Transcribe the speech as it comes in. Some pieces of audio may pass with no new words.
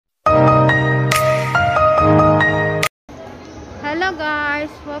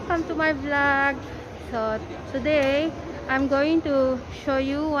guys, welcome to my vlog. So today I'm going to show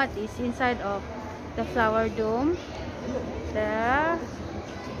you what is inside of the flower dome there.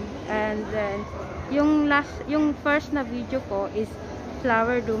 And then yung first na video ko is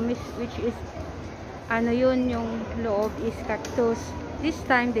flower dome, which is ano yun, yung loob is cactus. This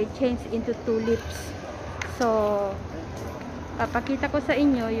time they changed into tulips. So papakita ko sa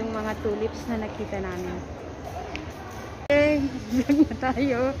inyo yung mga tulips na nakita namin. Okay, vlog na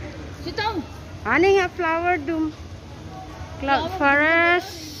tayo. Sitong! Ano nga flower dome? Cloud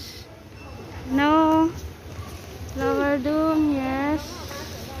forest? No. Flower dome, yes.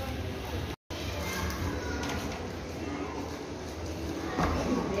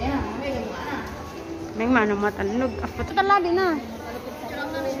 May mana matanog. Apa ito talabi na?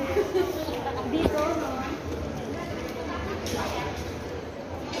 Dito.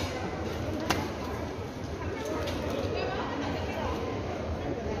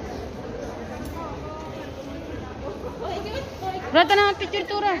 Rata na picture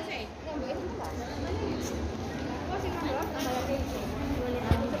tura.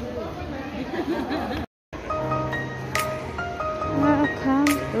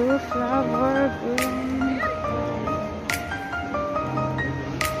 Welcome to flower dome.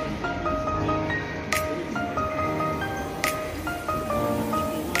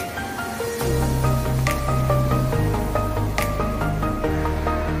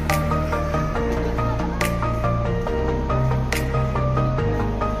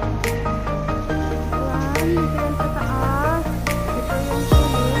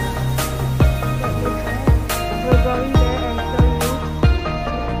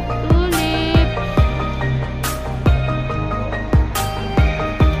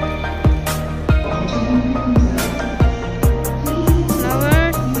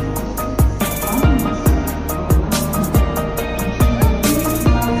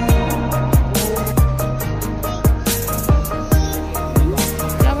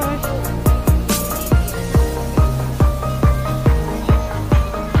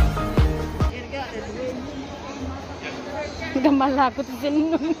 Malakot din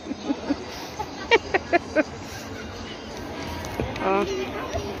nun. Oh.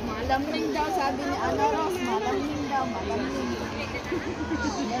 Malamning daw, sabi ni Ana Rose. Malamning daw, malamning.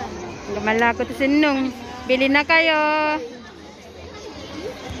 Malakot din nung. Bili na kayo.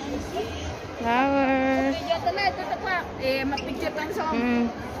 Flowers. Ito na, ito pa. Mapicture lang sa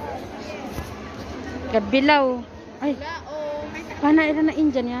Gabilaw. Ay. Pana ito na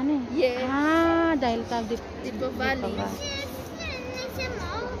Indian yan eh. Yes. Ah, dahil tayo Tipo Valley.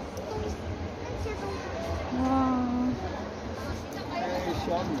 Wow.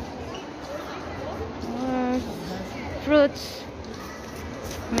 Fruits.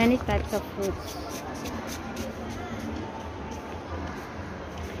 Many types of fruits.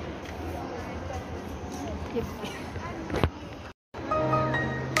 Yep.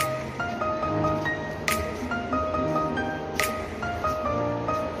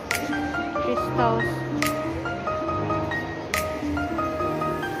 Crystals.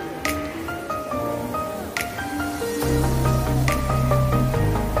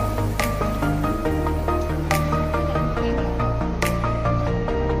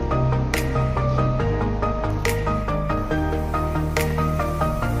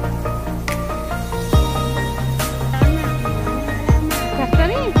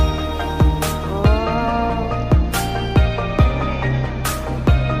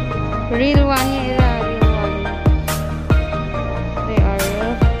 Real one, yeah, real one. They are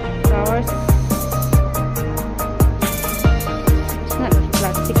real flowers. It's not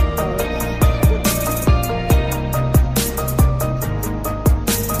plastic flowers.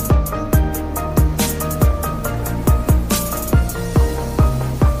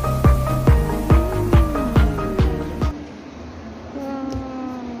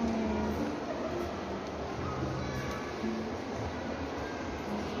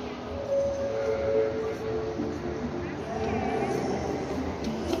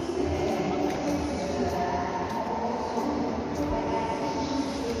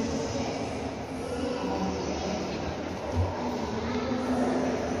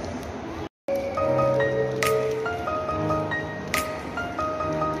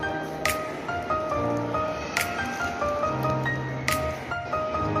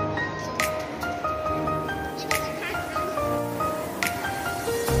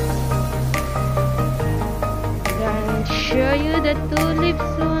 Show you the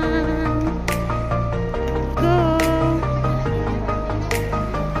tulips one. Go.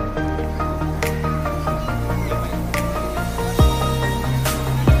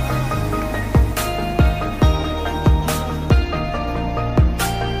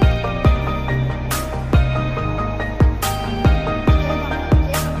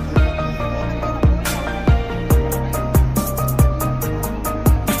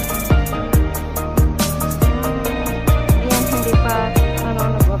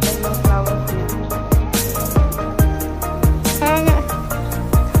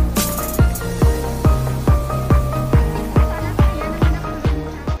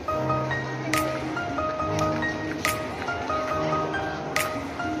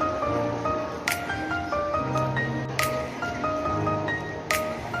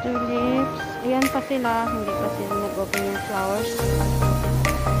 sila, hindi pa sila nag-open yung flowers.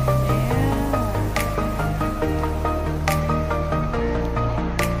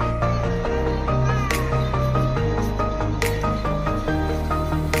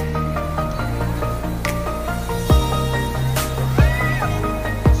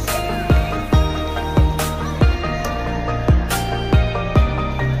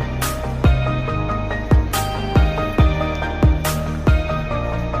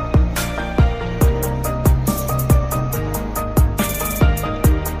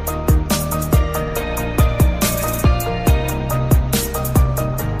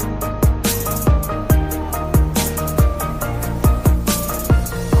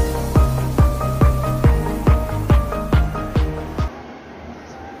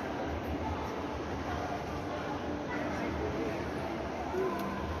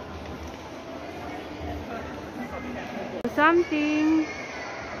 Something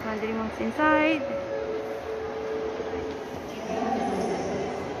wondering what's inside.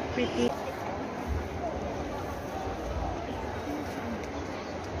 Pretty.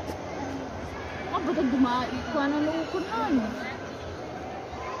 Ba't dumai ko na lukon nun?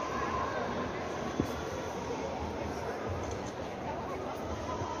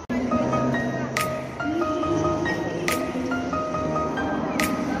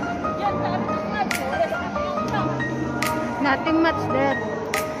 Nothing much there.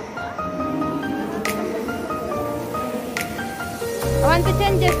 I want to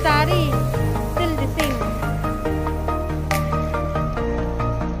change the story. Still the same.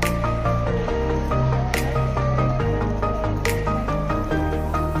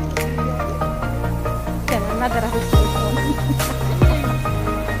 Then another house.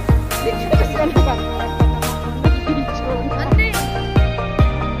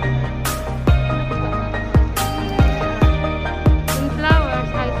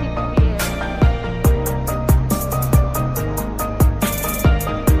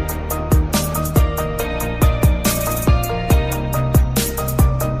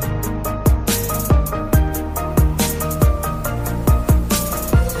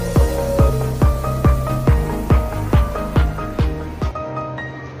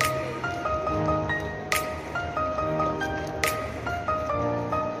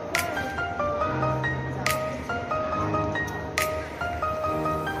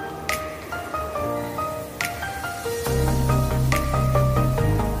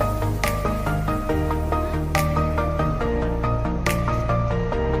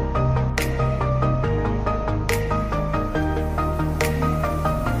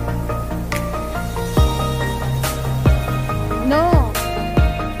 No,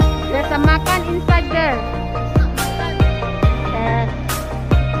 there's a makan inside there. Yes.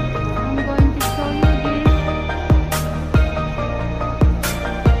 I'm going to show you this.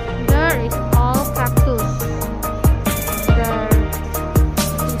 There is all cactus. There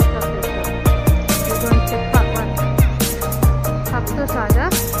is cactus. We're going to cut one cactus ada.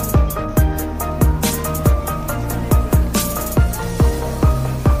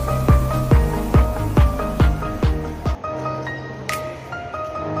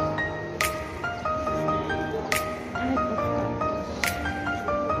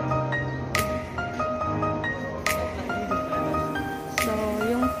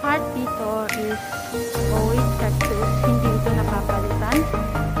 Part dito is always cactus, hindi ito nakapalitan.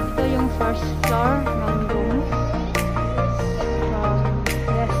 Ito yung first floor ng room.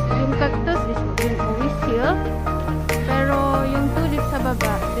 Yes, yung cactus is been always here. Pero yung tulip sa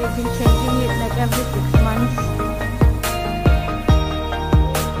baba, they've been changing it like every 6 months.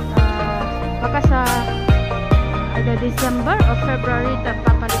 Baka sa either December or February,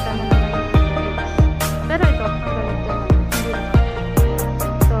 papalitan na naman yung tulips. Pero ito, ganito.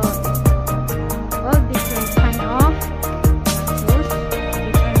 Different kind of cactus,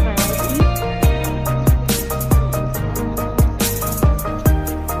 different variety.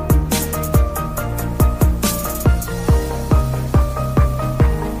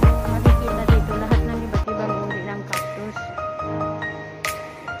 Makikita dito lahat ng iba't ibang uri ng cactus.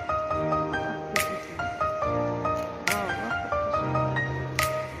 Wow,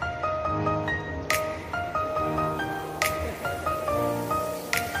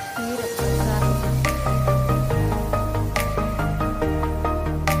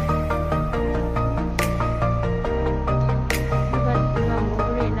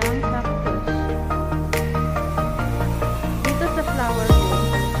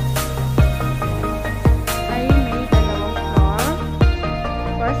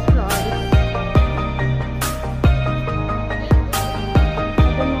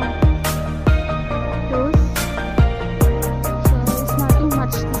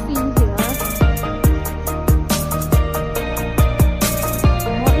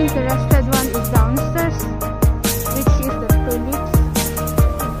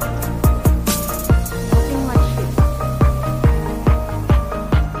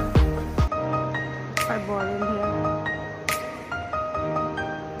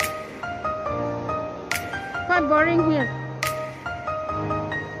 quite boring here.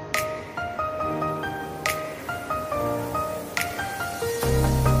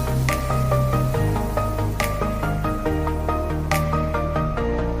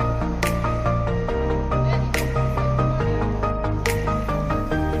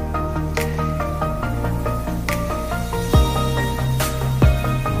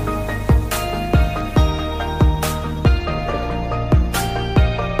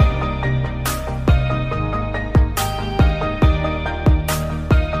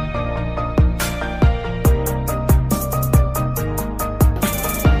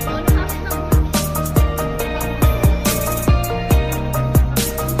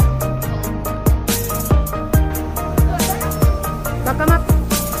 Baka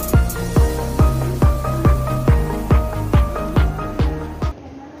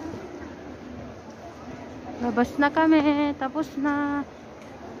labas na kami, tapos na.